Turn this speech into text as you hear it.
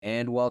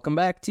And welcome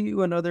back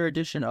to another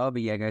edition of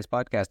the Yeah Guys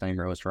podcast. I'm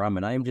your host, Ram,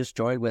 and I am just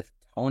joined with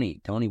Tony.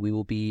 Tony, we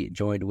will be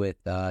joined with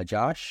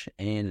Josh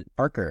and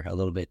Parker a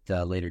little bit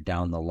later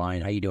down the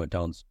line. How you doing,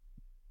 Tones?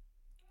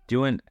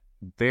 Doing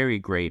very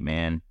great,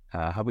 man.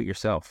 How about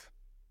yourself?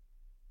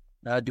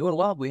 Doing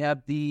well. We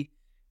have the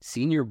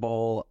Senior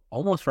Bowl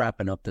almost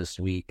wrapping up this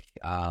week.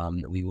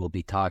 We will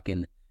be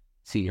talking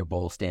Senior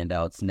Bowl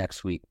standouts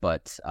next week,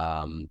 but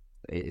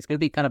it's going to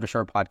be kind of a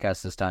short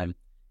podcast this time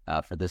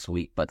for this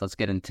week. But let's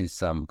get into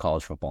some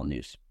college football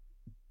news.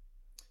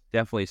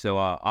 Definitely. So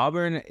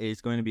Auburn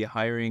is going to be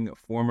hiring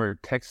former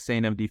Texas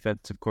A&M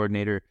defensive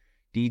coordinator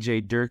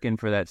DJ Durkin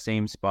for that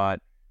same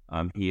spot.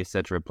 He is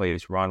set to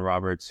replace Ron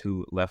Roberts,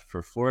 who left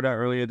for Florida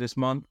earlier this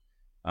month.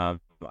 I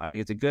think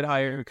it's a good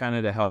hire, kind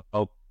of to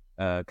help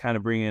kind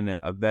of bring in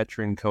a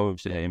veteran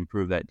coach to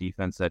improve that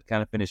defense that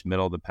kind of finished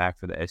middle of the pack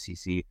for the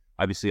SEC.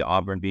 Obviously,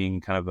 Auburn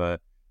being kind of a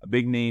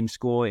big name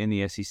school in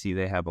the SEC,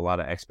 they have a lot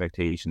of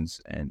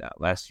expectations. And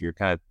last year,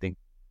 kind of think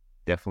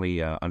definitely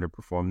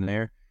underperformed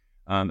there.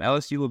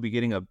 LSU will be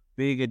getting a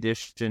big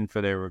addition for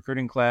their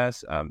recruiting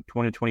class.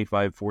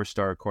 2025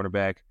 four-star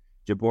cornerback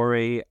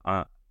Jabari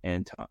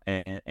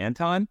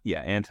Anton,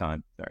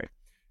 sorry,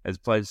 has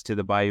pledged to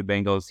the Bayou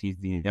Bengals. He's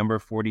the number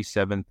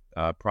 47th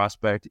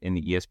prospect in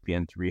the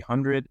ESPN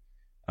 300,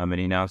 and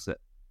he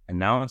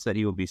announced that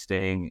he will be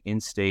staying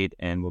in state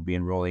and will be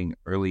enrolling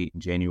early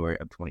January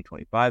of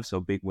 2025.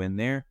 So big win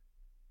there.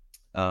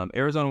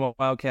 Arizona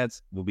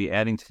Wildcats will be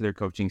adding to their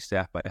coaching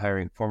staff by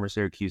hiring former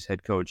Syracuse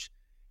head coach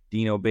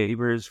Dino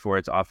Babers for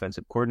its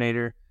offensive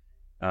coordinator.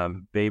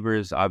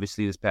 Babers,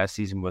 obviously, this past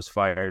season was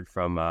fired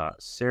from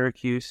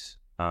Syracuse.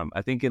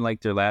 I think in like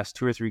their last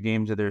 2 or 3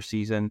 games of their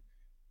season,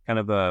 kind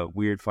of a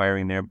weird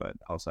firing there, but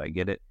also I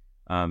get it.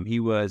 He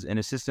was an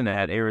assistant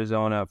at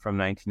Arizona from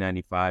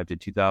 1995 to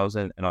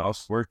 2000, and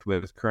also worked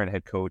with current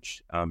head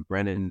coach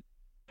Brennan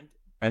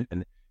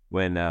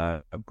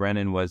when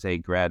Brennan was a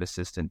grad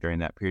assistant during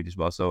that period as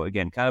well. So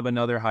again, kind of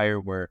another hire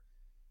where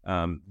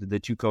the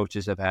two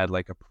coaches have had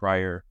like a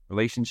prior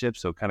relationship,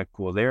 so kind of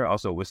cool there.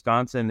 Also,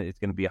 Wisconsin is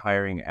going to be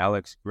hiring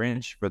Alex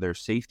Grinch for their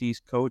safeties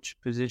coach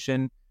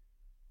position.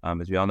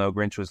 As we all know,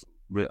 Grinch was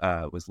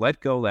let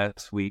go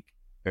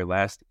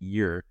last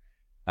year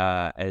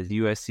as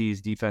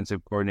USC's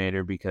defensive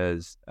coordinator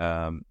because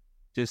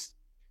just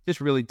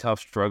really tough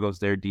struggles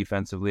there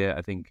defensively.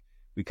 I think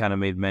we kind of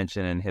made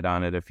mention and hit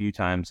on it a few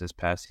times this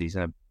past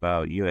season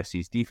about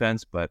USC's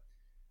defense, but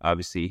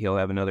obviously he'll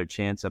have another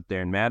chance up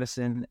there in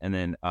Madison. And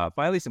then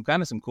finally, some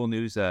cool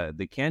news.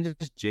 The Kansas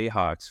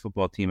Jayhawks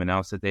football team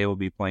announced that they will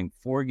be playing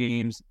 4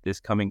 games this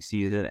coming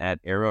season at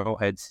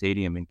Arrowhead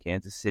Stadium in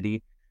Kansas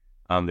City.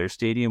 Their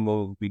stadium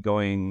will be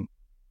going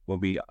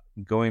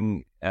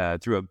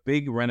through a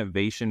big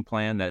renovation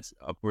plan that's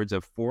upwards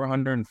of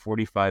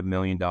 $445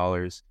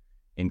 million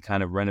in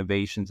kind of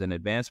renovations and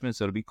advancements.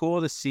 So it'll be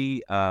cool to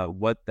see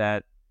what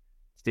that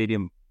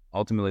stadium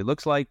ultimately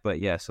looks like. But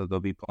yeah, so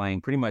they'll be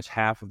playing pretty much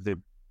half of their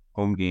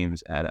home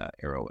games at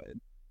Arrowhead.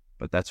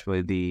 But that's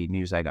really the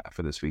news I got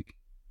for this week.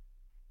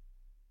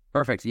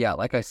 Perfect. Yeah,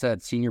 like I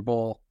said, Senior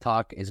Bowl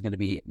talk is going to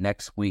be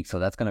next week, so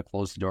that's going to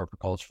close the door for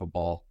college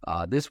football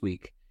this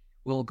week.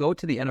 We'll go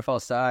to the NFL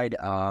side.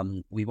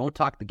 We won't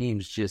talk the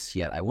games just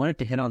yet. I wanted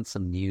to hit on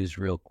some news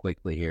real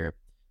quickly here.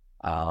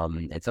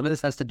 And some of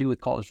this has to do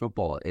with college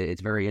football.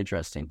 It's very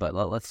interesting. But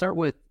let's start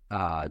with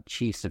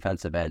Chiefs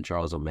defensive end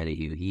Charles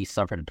Omenihu. He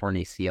suffered a torn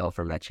ACL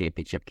from that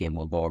championship game.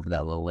 We'll go over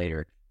that a little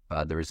later,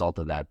 the result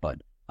of that.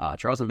 But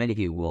Charles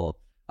Omenihu will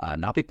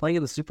not be playing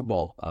in the Super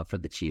Bowl for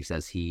the Chiefs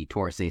as he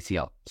tore his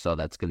ACL. So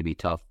that's going to be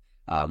tough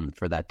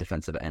for that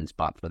defensive end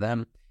spot for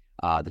them.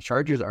 The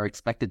Chargers are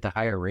expected to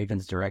hire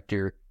Ravens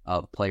director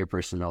of player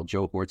personnel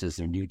Joe Hortz as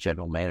their new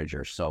general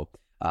manager. So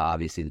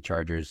obviously the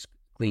Chargers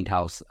cleaned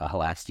house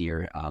last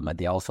year.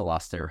 They also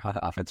lost their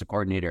offensive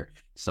coordinator.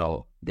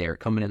 So they're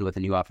coming in with a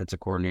new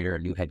offensive coordinator, a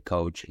new head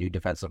coach, a new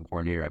defensive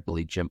coordinator. I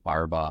believe Jim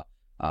Harbaugh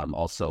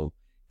also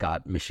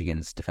got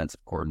Michigan's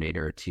defensive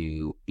coordinator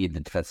to be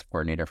the defensive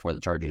coordinator for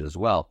the Chargers as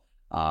well.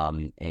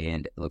 And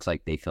it looks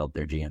like they filled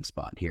their GM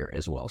spot here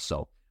as well.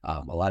 So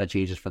a lot of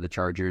changes for the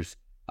Chargers.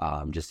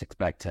 Just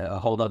expect a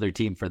whole other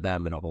team for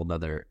them and a whole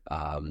other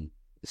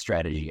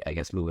strategy, I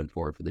guess, moving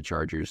forward for the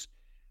Chargers.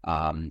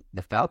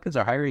 The Falcons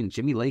are hiring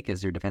Jimmy Lake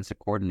as their defensive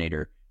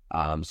coordinator.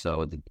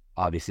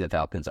 Obviously the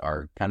Falcons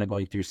are kind of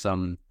going through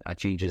some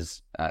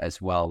changes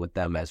as well with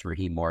them, as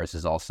Raheem Morris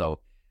is also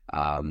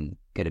going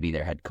to be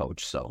their head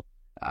coach. So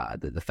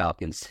the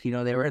Falcons,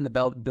 they were in the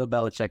Bill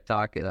Belichick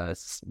talk,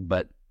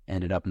 but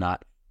ended up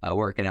not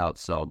working out.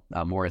 So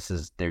Morris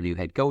is their new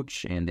head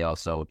coach, and they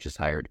also just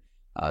hired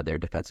their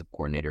defensive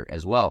coordinator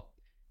as well.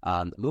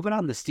 Moving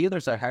on, the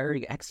Steelers are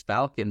hiring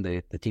ex-Falcon,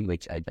 the team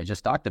which I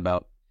just talked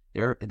about.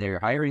 They're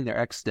hiring their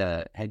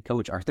ex-head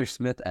coach Arthur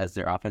Smith as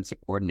their offensive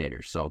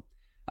coordinator. So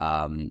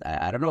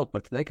I don't know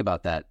what to think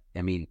about that.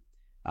 I mean,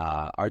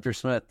 Arthur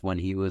Smith, when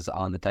he was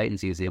on the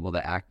Titans, he was able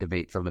to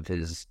activate some of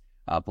his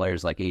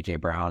players like A.J.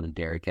 Brown and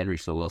Derrick Henry.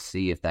 So we'll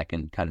see if that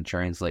can kind of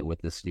translate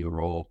with this new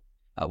role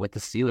with the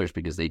Steelers,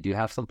 because they do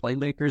have some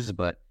playmakers,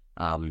 but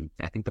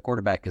I think the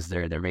quarterback is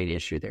their main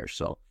issue there.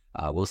 So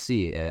we'll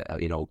see.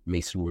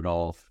 Mason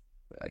Rudolph,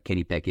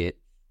 Kenny Pickett,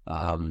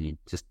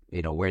 just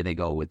where they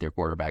go with their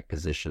quarterback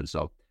position.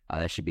 So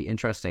that should be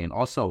interesting. And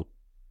also,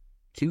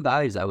 two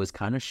guys I was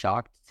kind of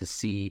shocked to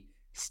see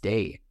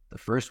stay. The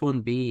first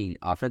one being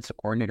offensive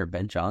coordinator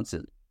Ben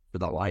Johnson for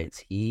the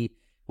Lions. He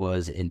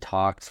was in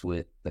talks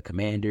with the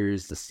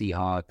Commanders, the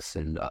Seahawks,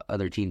 and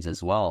other teams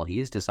as well. He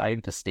is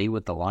deciding to stay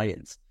with the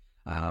Lions.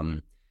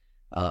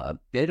 A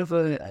bit of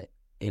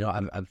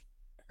I've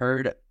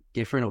heard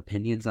different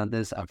opinions on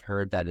this. I've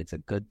heard that it's a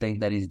good thing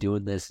that he's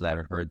doing this, and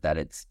I've heard that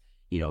it's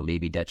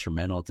maybe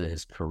detrimental to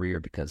his career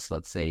because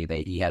let's say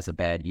that he has a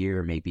bad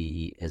year,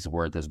 maybe his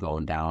worth is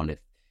going down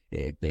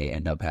if they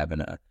end up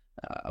having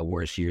a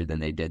worse year than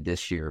they did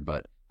this year.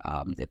 But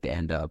if they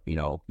end up,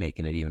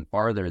 making it even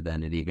farther,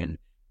 then it even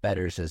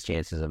betters his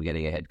chances of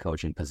getting a head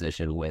coaching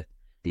position with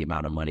the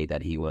amount of money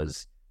that he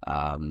was,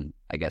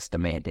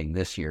 demanding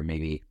this year.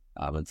 Maybe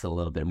it's a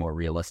little bit more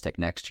realistic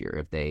next year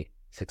if they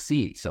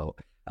succeed. So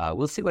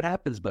we'll see what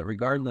happens. But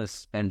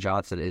regardless, Ben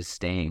Johnson is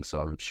staying,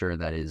 so I'm sure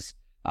that is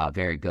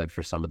very good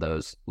for some of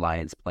those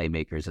Lions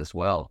playmakers as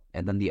well.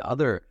 And then the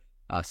other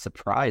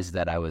surprise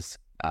that I was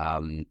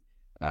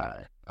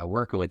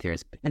working with here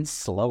is Ben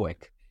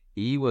Slowick.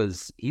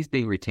 He's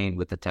being retained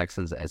with the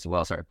Texans as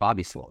well. Sorry,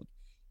 Bobby Slowick.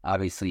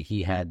 Obviously,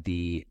 he had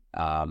the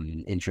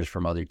interest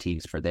from other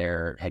teams for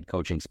their head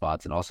coaching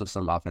spots and also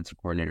some offensive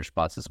coordinator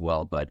spots as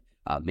well. But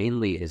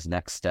mainly his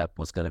next step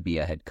was going to be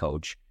a head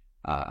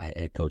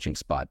coaching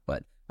spot.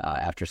 But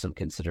after some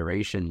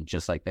consideration,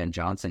 just like Ben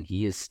Johnson,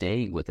 he is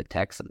staying with the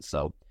Texans.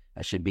 So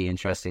that should be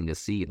interesting to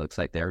see. It looks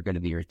like they're going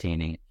to be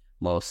retaining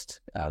most,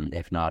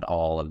 if not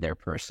all, of their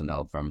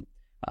personnel from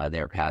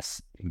their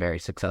past very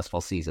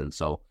successful season.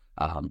 So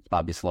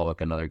Bobby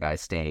Slowick, another guy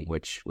staying,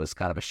 which was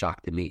kind of a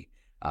shock to me.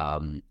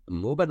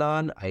 Moving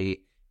on, I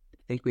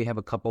think we have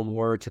a couple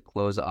more to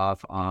close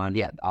off on.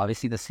 Yeah,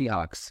 obviously the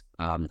Seahawks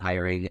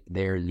hiring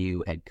their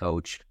new head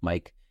coach,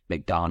 Mike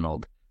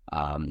Macdonald.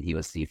 He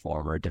was the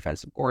former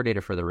defensive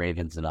coordinator for the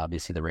Ravens, and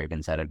obviously the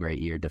Ravens had a great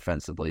year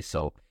defensively.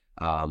 So,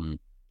 the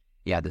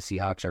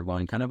Seahawks are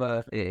going kind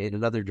of in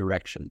another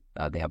direction.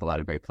 They have a lot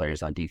of great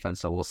players on defense,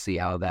 so we'll see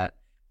how that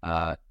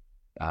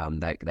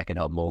can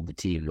help mold the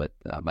team with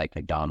Mike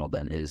Macdonald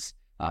and his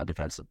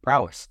defensive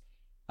prowess.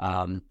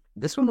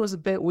 This one was a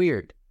bit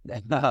weird.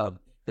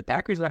 The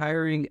Packers are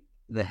hiring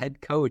the head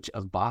coach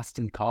of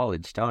Boston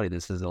College. Tony,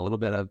 this is a little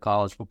bit of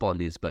college football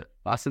news, but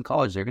Boston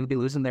College, they're going to be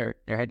losing their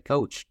head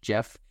coach,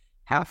 Jeff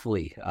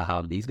Hafley.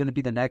 He's going to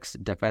be the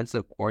next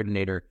defensive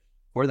coordinator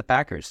for the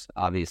Packers.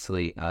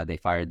 Obviously, they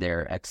fired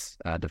their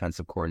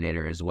ex-defensive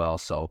coordinator as well,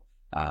 so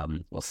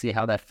we'll see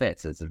how that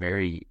fits. It's a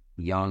very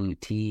young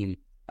team,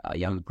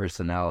 young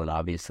personnel, and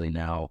obviously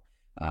now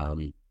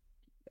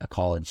a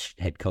college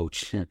head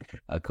coach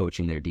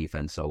coaching their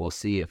defense. So we'll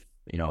see if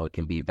it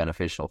can be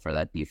beneficial for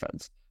that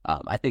defense.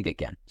 I think it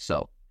can.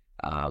 So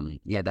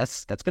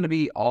that's going to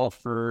be all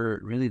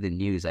for really the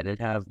news. I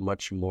didn't have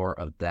much more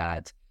of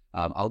that.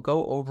 I'll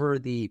go over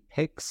the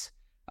picks.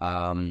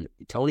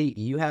 Tony,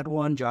 you had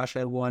one, Josh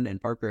had one, and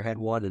Parker had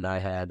one, and I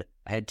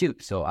had two.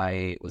 So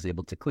I was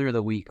able to clear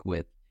the week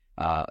with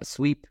a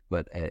sweep,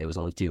 but it was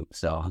only two.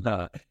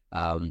 So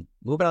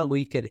moving on,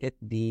 we could hit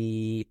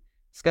the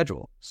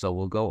schedule. So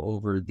we'll go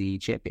over the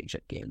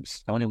championship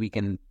games. Tony, we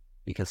can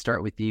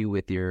start with you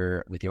with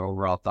your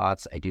overall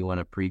thoughts. I do want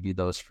to preview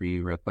those for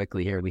you real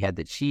quickly here. We had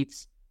the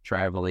Chiefs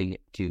traveling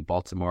to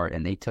Baltimore,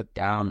 and they took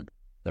down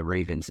the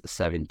Ravens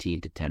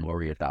 17-10. What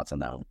were your thoughts on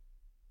that one?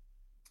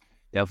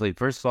 Definitely.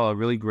 First of all, a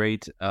really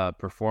great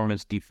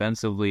performance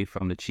defensively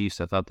from the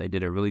Chiefs. I thought they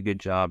did a really good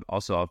job.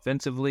 Also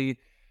offensively,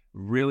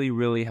 really,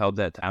 really held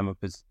that time of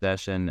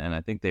possession, and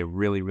I think they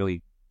really,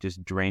 really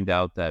just drained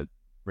out that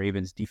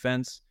Ravens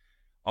defense.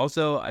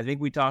 Also, I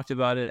think we talked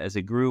about it as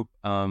a group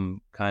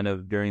kind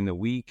of during the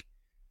week,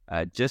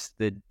 just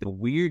the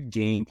weird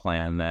game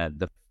plan that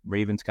the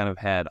Ravens kind of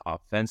had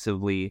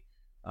offensively.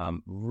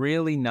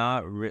 Really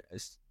not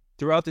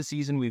throughout the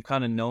season, we've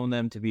kind of known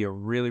them to be a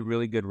really,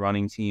 really good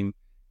running team.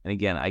 And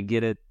again, I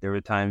get it. There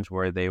were times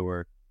where they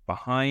were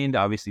behind,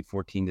 obviously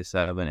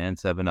 14-7 and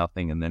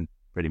 7-0, and then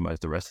pretty much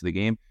the rest of the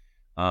game.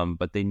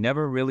 But they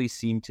never really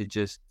seemed to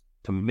just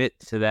commit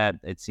to that.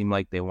 It seemed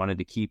like they wanted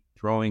to keep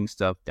throwing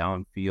stuff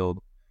downfield.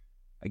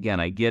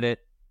 Again, I get it,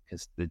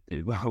 because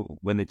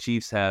when the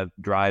Chiefs have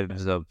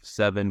drives of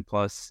 7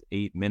 plus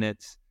 8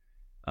 minutes,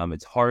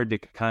 it's hard to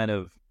kind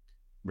of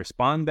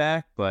respond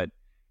back. But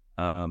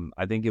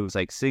I think it was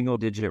like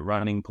single-digit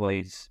running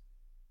plays,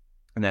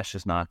 and that's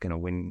just not going to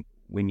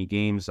win you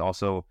games.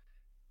 Also,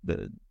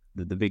 the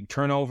big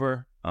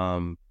turnover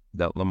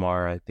that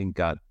Lamar, I think,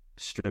 got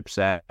strip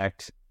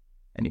sacked,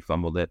 and he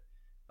fumbled it.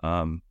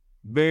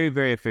 Very,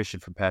 very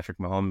efficient for Patrick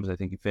Mahomes. I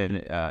think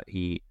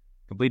he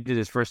completed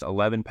his first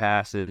 11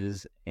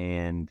 passes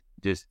and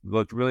just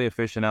looked really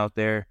efficient out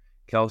there.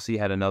 Kelsey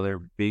had another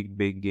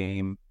big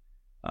game.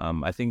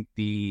 I think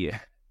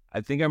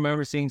I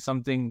remember seeing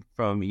something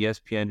from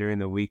ESPN during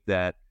the week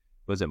that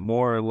was it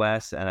more or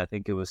less, and I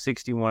think it was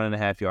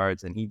 61.5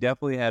 yards, and he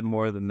definitely had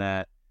more than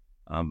that.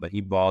 but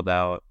he balled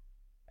out.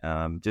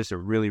 Just a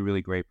really,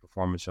 really great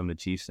performance from the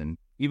Chiefs. And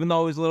even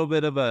though it was a little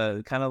bit of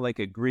a kind of like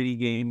a gritty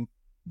game,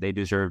 they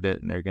deserved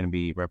it, and they're going to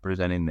be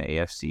representing the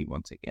AFC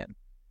once again.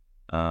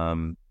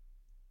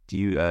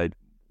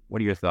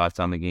 What are your thoughts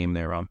on the game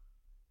there, Rom?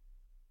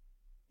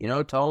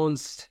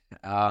 Tones,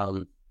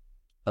 for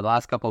the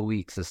last couple of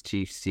weeks, this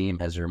Chiefs team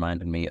has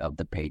reminded me of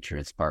the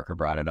Patriots. Parker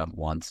brought it up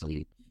once,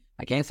 and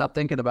I can't stop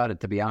thinking about it,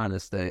 to be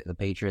honest. The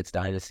Patriots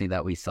dynasty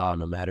that we saw,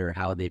 no matter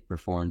how they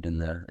performed in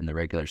the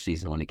regular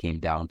season, when it came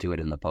down to it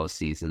in the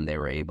postseason, they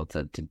were able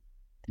to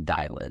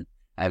dial in.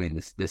 I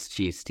mean, this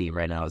Chiefs team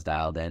right now is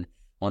dialed in.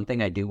 One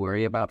thing I do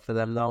worry about for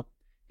them, though,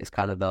 is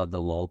kind of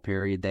the lull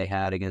period they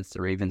had against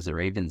the Ravens. The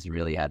Ravens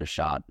really had a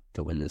shot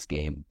to win this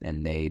game,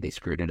 and they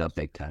screwed it up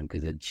big time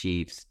because the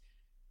Chiefs,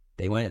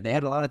 they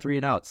had a lot of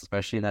 3-and-outs,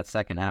 especially in that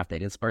second half. They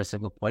didn't score a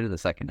single point in the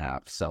second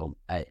half. So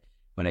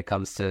when it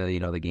comes to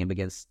the game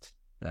against,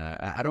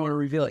 I don't want to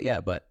reveal it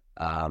yet, but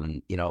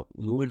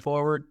moving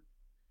forward,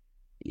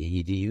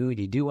 you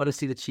do want to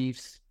see the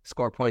Chiefs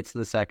score points in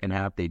the second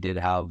half. They did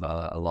have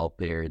a lull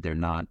period. They're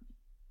not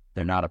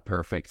a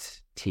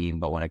perfect team,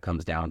 but when it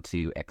comes down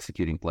to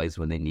executing plays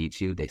when they need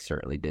to, they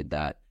certainly did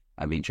that.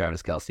 I mean,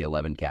 Travis Kelce,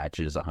 11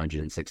 catches,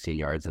 116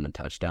 yards, and a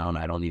touchdown.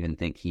 I don't even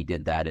think he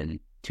did that in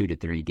 2 to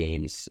 3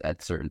 games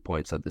at certain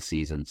points of the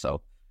season.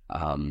 So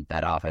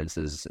that offense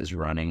is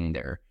running.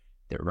 They're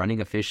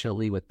running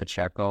efficiently with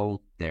Pacheco.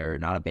 They're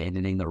not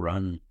abandoning the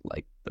run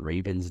like the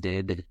Ravens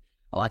did.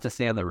 A lot to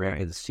say on the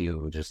Ravens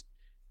too, just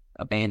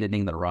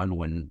abandoning the run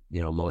when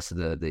most of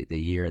the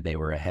year they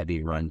were a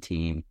heavy run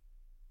team.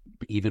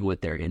 Even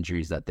with their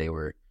injuries that they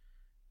were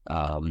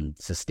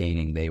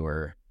sustaining, they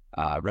were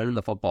running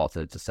the football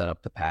to set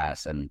up the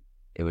pass, and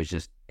it was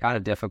just kind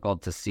of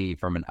difficult to see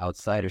from an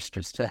outsider's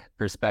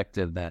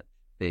perspective that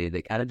they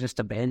kind of just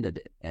abandoned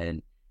it.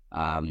 And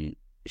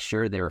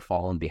sure, they were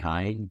falling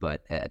behind,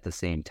 but at the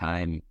same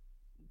time,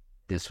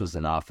 this was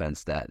an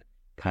offense that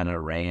kind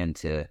of ran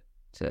to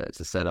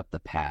set up the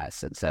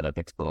pass and set up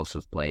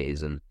explosive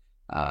plays. And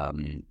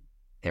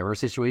there were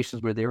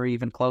situations where they were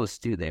even close,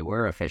 too. They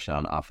were efficient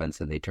on offense,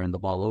 and they turned the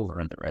ball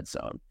over in the red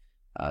zone.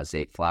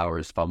 Zay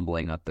Flowers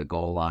fumbling at the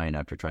goal line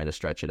after trying to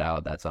stretch it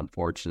out. That's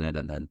unfortunate.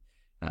 And then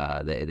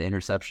the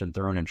interception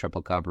thrown in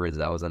triple coverage,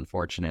 that was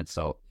unfortunate.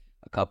 So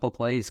a couple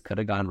plays could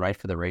have gone right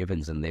for the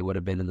Ravens, and they would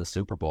have been in the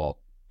Super Bowl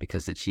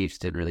because the Chiefs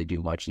didn't really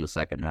do much in the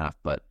second half.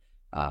 But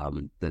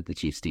the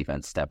Chiefs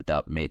defense stepped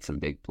up, made some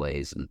big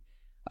plays. And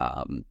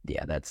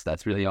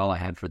that's really all I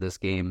had for this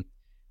game.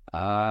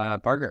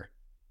 Parker,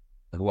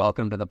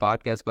 welcome to the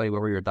podcast, buddy.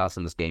 What were your thoughts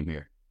on this game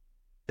here?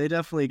 They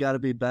definitely got to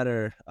be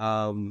better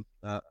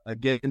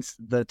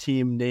against the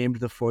team named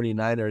the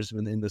 49ers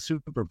in the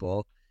Super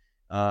Bowl,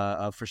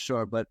 for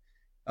sure. But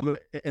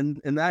in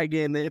that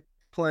game, they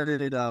played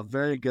it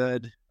very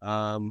good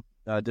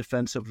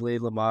defensively.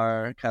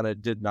 Lamar kind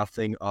of did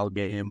nothing all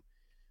game,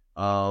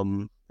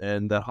 and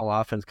the whole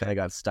offense kind of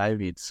got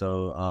stymied.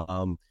 So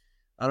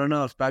I don't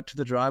know. It's back to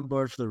the drawing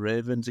board for the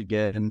Ravens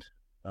again.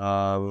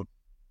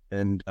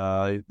 And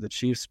the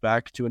Chiefs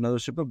back to another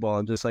Super Bowl.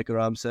 And just like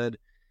Aram said,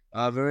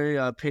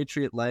 very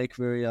Patriot-like,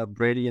 very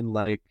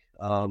Brady-like.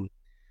 So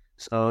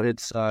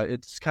it's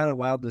kind of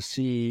wild to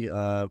see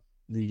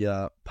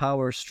the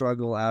power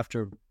struggle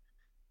after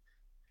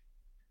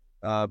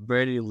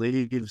Brady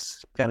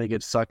leaves, kind of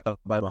gets sucked up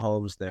by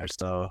Mahomes there.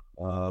 So,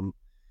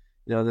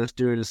 this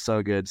dude is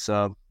so good.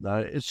 So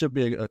it should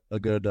be a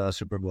good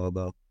Super Bowl,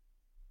 though.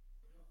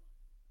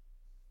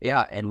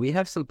 Yeah, and we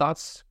have some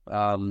thoughts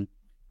from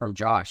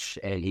Josh,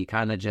 and he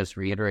kind of just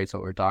reiterates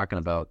what we're talking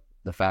about,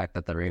 the fact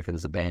that the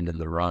Ravens abandoned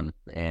the run.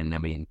 And I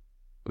mean,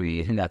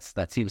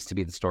 that seems to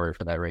be the story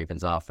for that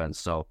Ravens offense.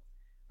 So,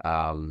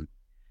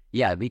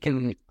 we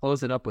can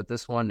close it up with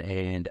this one,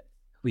 and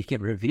we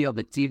can reveal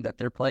the team that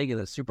they're playing in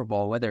the Super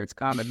Bowl, whether it's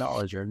common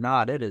knowledge or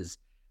not. It is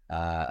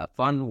a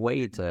fun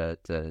way to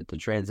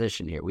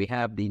transition here. We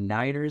have the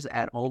Niners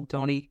at home,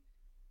 Tony,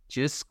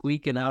 just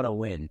squeaking out a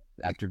win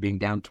after being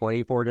down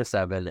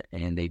 24-7,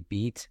 and they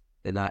beat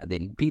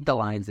the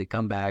Lions. They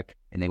come back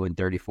and they win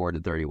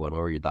 34-31. What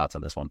were your thoughts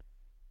on this one?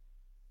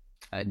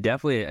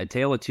 Definitely a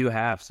tale of two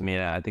halves. I mean,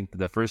 I think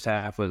the first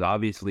half was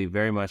obviously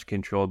very much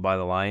controlled by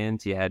the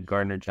Lions. You had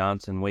Gardner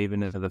Johnson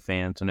waving it to the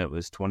fans when it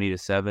was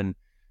 20-7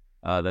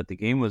 that the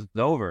game was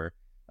over.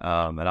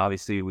 And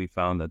obviously we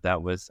found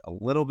that was a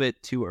little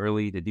bit too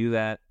early to do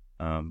that.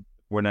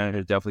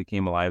 49ers definitely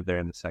came alive there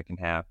in the second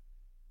half.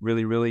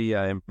 Really, really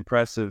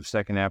impressive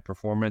second half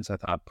performance. I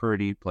thought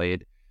Purdy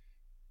played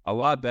a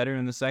lot better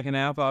in the second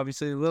half.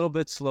 Obviously, a little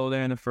bit slow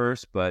there in the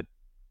first, but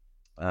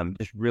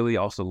just really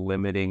also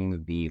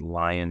limiting the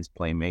Lions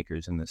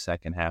playmakers in the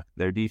second half.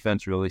 Their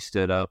defense really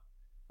stood up,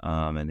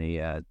 and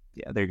they're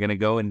going to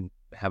go and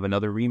have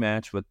another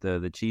rematch with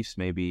the Chiefs.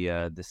 Maybe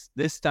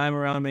this time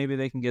around, maybe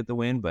they can get the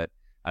win, but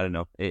I don't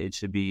know. It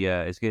should be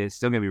it's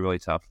still going to be really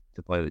tough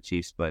to play the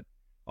Chiefs, but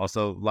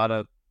also a lot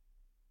of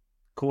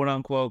quote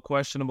unquote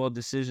questionable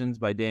decisions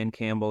by Dan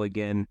Campbell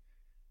again.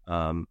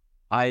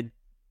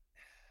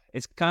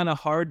 It's kind of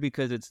hard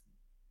because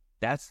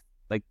that's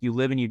like you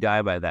live and you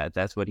die by that.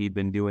 That's what he'd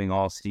been doing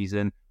all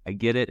season. I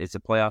get it. It's a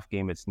playoff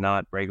game. It's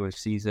not regular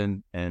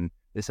season. And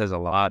this has a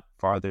lot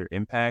farther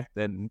impact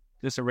than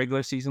just a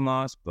regular season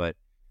loss. But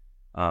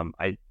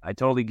I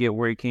totally get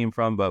where he came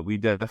from. But we've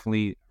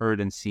definitely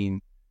heard and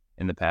seen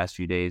in the past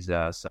few days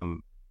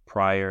some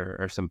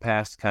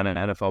past kind of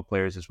NFL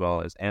players as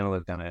well as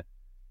analysts kind of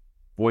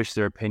voice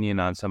their opinion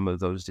on some of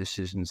those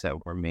decisions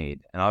that were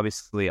made. And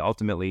obviously,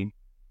 ultimately,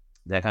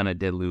 that kind of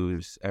did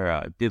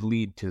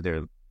lead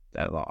to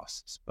that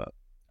loss. But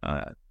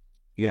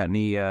you got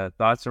any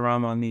thoughts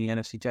around on the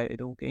NFC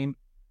title game?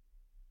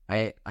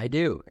 I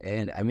do,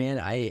 and I mean,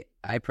 I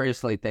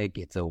personally think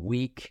it's a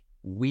weak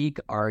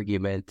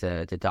argument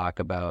to talk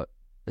about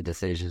the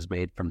decisions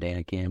made from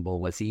Dan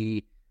Campbell. Was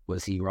he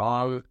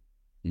wrong?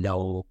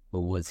 No.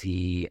 But was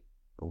he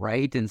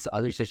right in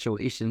other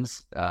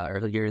situations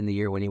earlier in the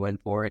year when he went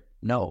for it?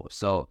 No.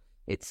 So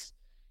it's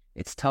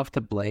tough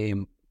to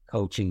blame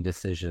coaching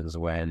decisions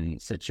when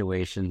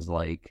situations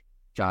like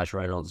Josh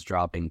Reynolds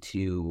dropping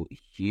 2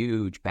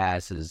 huge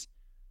passes,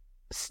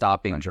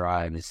 stopping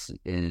drives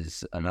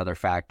is another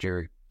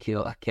factor.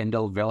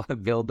 Kendall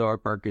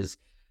Vildor, Parker's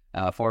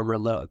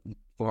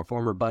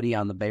former buddy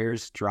on the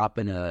Bears,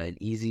 dropping an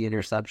easy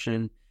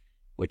interception,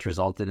 which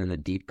resulted in a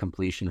deep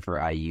completion for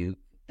IU.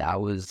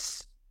 That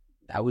was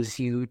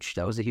huge.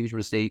 That was a huge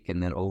mistake.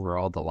 And then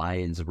overall, the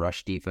Lions'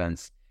 rush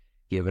defense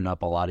giving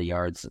up a lot of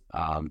yards to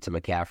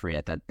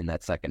McCaffrey in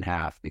that second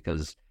half,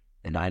 because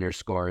the Niners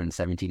scoring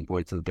 17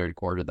 points in the third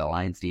quarter. The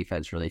Lions'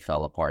 defense really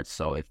fell apart.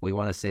 So if we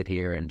want to sit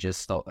here and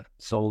just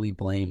solely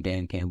blame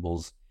Dan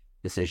Campbell's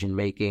decision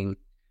making,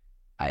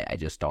 I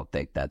just don't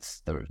think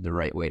that's the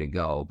right way to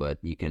go. But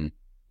you can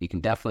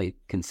definitely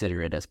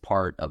consider it as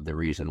part of the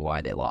reason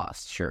why they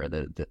lost. Sure,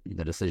 the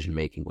decision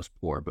making was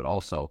poor, but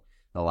also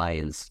the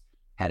Lions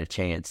had a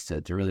chance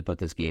to really put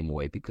this game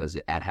away, because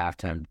at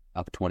halftime,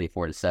 up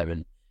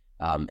 24-7,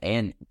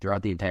 and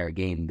throughout the entire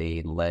game,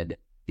 they led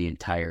the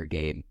entire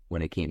game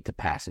when it came to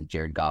passing.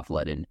 Jared Goff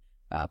led in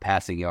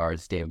passing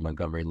yards. David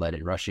Montgomery led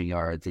in rushing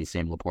yards.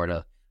 Sam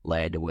Laporta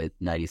led with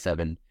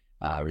 97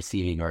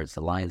 receiving yards.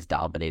 The Lions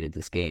dominated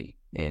this game,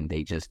 and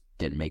they just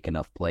didn't make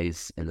enough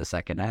plays in the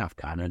second half,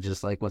 kind of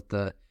just like what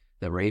the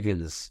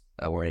Ravens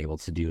were able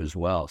to do as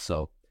well.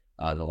 So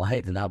the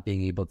Lions not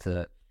being able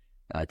to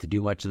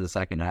do much in the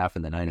second half,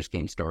 and the Niners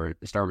came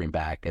storming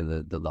back,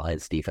 and the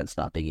Lions defense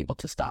not being able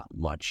to stop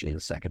much in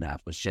the second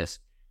half was just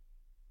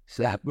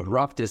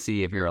rough to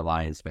see if you're a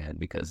Lions fan,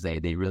 because they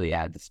really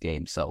had this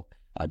game. So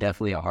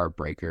definitely a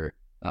heartbreaker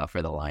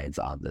for the Lions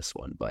on this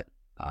one. But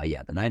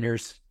the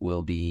Niners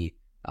will be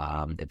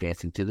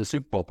advancing to the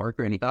Super Bowl.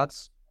 Parker, any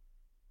thoughts?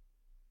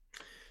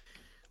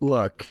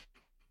 Look,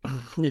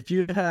 if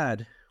you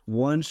had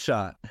one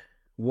shot,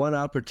 one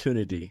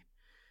opportunity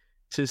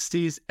to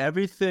seize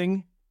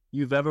everything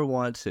you've ever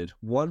wanted,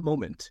 one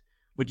moment,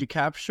 would you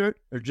capture it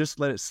or just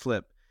let it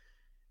slip?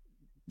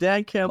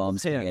 Dan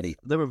Campbell's hands,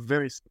 they were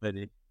very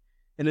sweaty,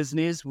 and his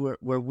knees were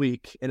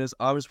weak, and his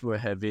arms were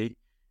heavy,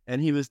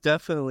 and he was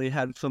definitely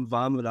had some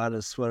vomit on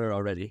his sweater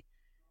already.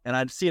 And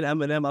I'd seen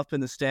Eminem up in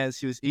the stands.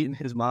 He was eating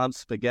his mom's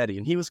spaghetti,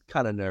 and he was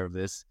kind of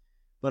nervous.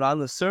 But on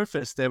the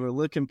surface, they were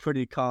looking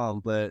pretty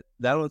calm, but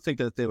I don't think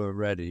that they were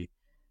ready.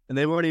 And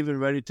they weren't even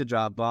ready to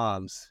drop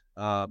bombs.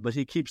 But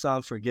he keeps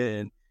on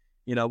forgetting,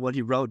 when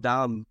he wrote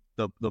down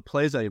the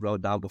plays that he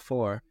wrote down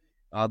before,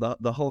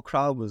 the whole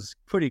crowd was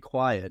pretty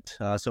quiet,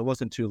 so it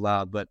wasn't too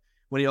loud. But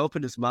when he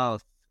opened his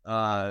mouth,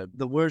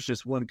 the words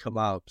just wouldn't come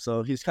out.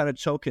 So he's kind of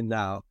choking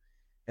now,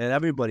 and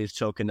everybody's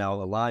choking now,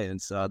 the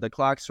Lions. The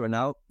clock's run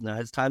out,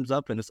 his time's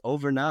up, and it's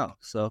over now.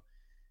 So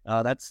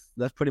that's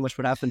pretty much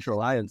what happened to the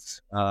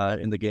Lions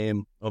in the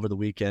game over the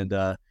weekend.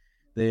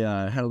 They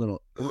had a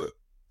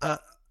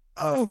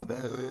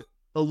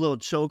little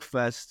choke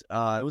fest.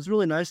 It was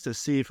really nice to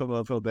see from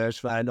a Bears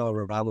fan. I know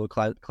Ronald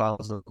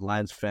Klaus, a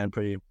Lions fan,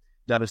 pretty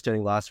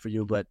devastating loss for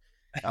you. But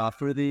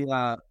for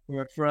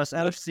us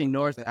NFC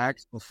North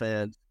actual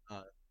fans,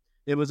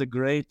 it was a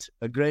great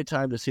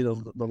time to see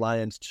the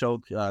Lions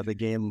choke the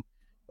game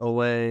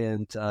away,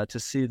 and to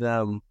see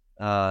them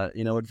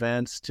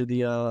advance to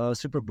the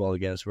Super Bowl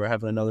again. So we're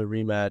having another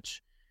rematch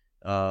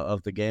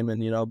of the game,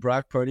 and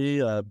Brock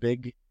Purdy,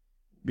 big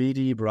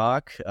BD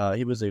Brock,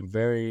 he was a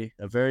very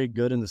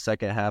good in the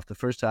second half. The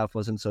first half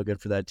wasn't so good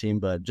for that team,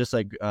 but just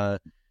like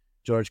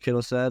George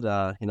Kittle said,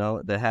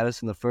 they had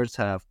us in the first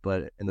half,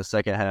 but in the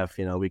second half,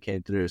 we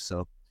came through.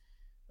 So,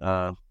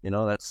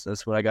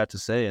 that's what I got to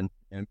say, and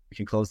we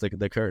can close the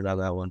curtain on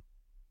that one.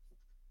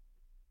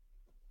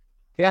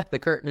 Yeah, the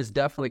curtain is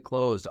definitely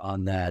closed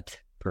on that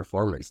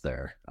performance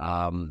there.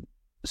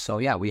 So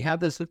yeah, we have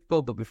the Super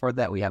Bowl, but before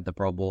that, we have the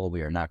Pro Bowl.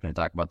 We are not going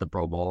to talk about the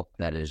Pro Bowl.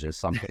 That is just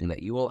something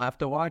that you will have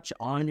to watch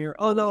on your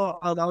own. Oh,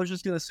 no, I was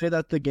just going to say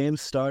that the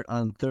games start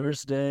on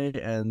Thursday,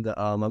 and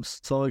I'm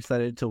so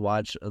excited to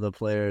watch the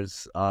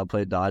players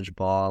play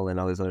dodgeball and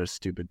all these other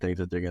stupid things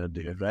that they're going to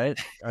do, right?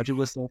 Aren't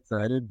you so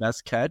excited?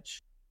 Best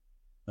catch?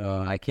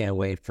 I can't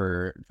wait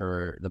for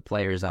the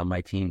players on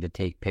my team to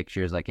take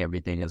pictures like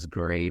everything is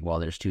great while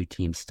there's two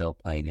teams still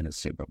playing in a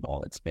Super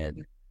Bowl.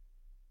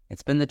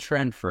 It's been the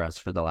trend for us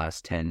for the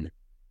last 10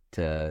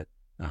 to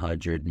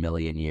 100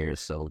 million years.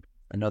 So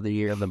another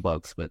year in the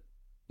books, but,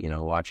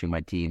 watching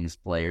my team's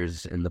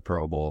players in the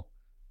Pro Bowl,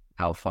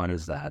 how fun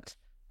is that?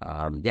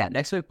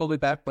 Next week we'll be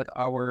back with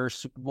our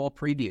Super Bowl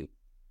preview.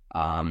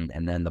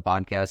 And then the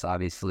podcast,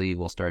 obviously,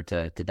 will start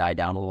to die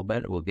down a little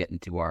bit. We'll get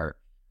into our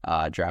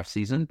draft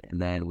season,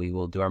 and then we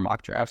will do our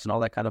mock drafts and all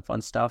that kind of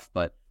fun stuff.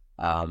 But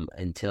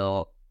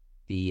until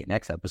the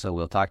next episode,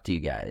 we'll talk to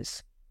you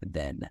guys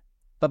then.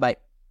 Bye-bye.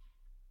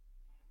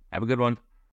 Have a good one.